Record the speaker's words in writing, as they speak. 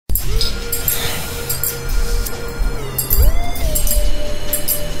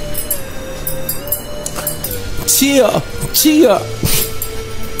chill, chill.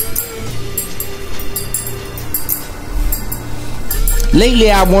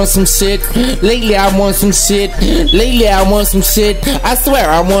 Lately I want some shit. Lately I want some shit. Lately I want some shit. I swear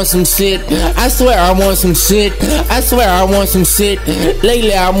I want some shit. I swear I want some shit. I swear I want some shit.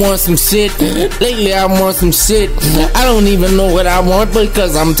 Lately I want some shit. Lately I want some shit. I don't even know what I want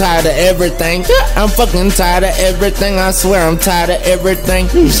because I'm tired of everything. I'm fucking tired of everything. I swear I'm tired of everything.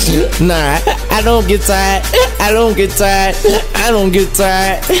 Nah, I don't get tired. I don't get tired. I don't get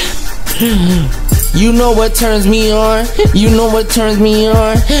tired. You know what turns me on? You know what turns me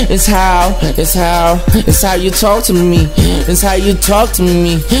on? It's how you talk to me. It's how you talk to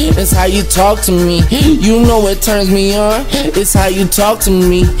me. It's how you talk to me. You know what turns me on? It's how you talk to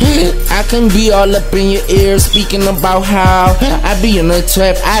me. I can be all up in your ear speaking about how I be in the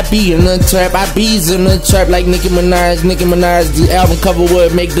trap. I be in the trap. I bees in the trap like Nicki Minaj. Nicki Minaj, the album cover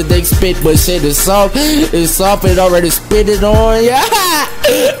would make the dick spit, but shit is soft. It's soft. It already spit it on. Yeah.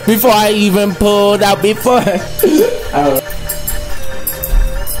 Before I even pulled out before.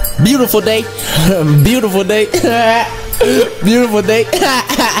 Beautiful day. Beautiful day. Beautiful day.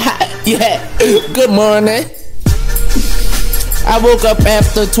 Yeah. Good morning. I woke up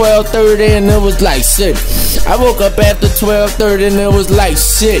after 12:30 and it was like shit. I woke up after 12:30 and it was like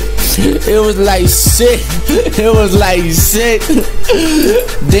shit. It was like shit. It was like shit.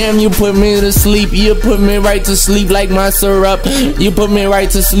 Damn, you put me to sleep. You put me right to sleep like my syrup. You put me right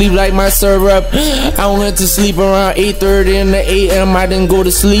to sleep like my syrup. I went to sleep around 8:30 in the AM. I didn't go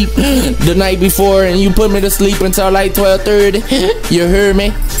to sleep the night before and you put me to sleep until like 12:30. You heard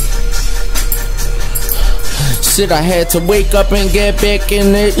me? Shit, I had to wake up and get back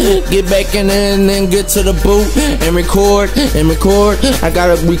in it, get back in it, and then get to the booth and record. I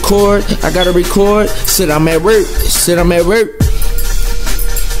gotta record. Shit, I'm at work. Shit, I'm at work.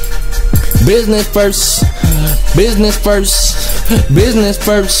 Business first. Business first. Business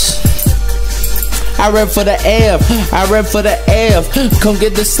first. I rep for the F. I rep for the F. Come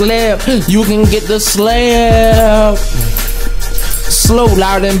get the slab. You can get the slab. Slow,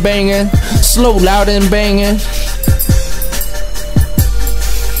 loud, and banging. Slow, loud, and banging.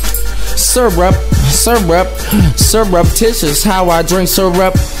 Syrup, syrup, surreptitious. How I drink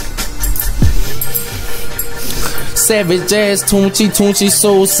syrup. Savage ass, Tunechi,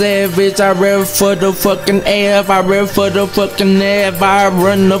 so savage. I rep for the fucking F. I rep for the fucking F. I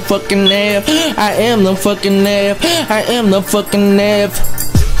run the fucking F. I am the fucking F. I am the fucking F.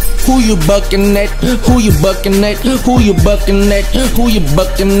 Who you bucking at? Who you bucking at? Who you bucking at? Who you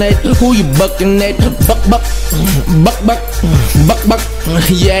bucking at? Who you bucking at? Buck, buck, buck, buck, buck, buck,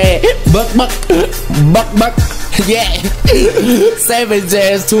 yeah, buck, buck, buck, buck, yeah. Savage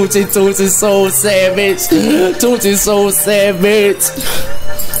ass, Tunechi, so savage. Tunechi, so savage.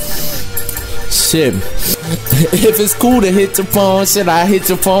 Shit. If it's cool to hit your phone, shit, I hit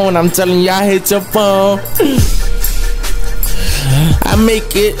your phone. I'm telling you, I hit your phone. I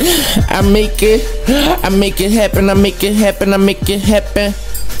make it happen, I make it happen.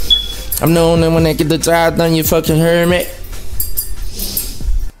 I'm the only one that get the job done, you fucking heard me.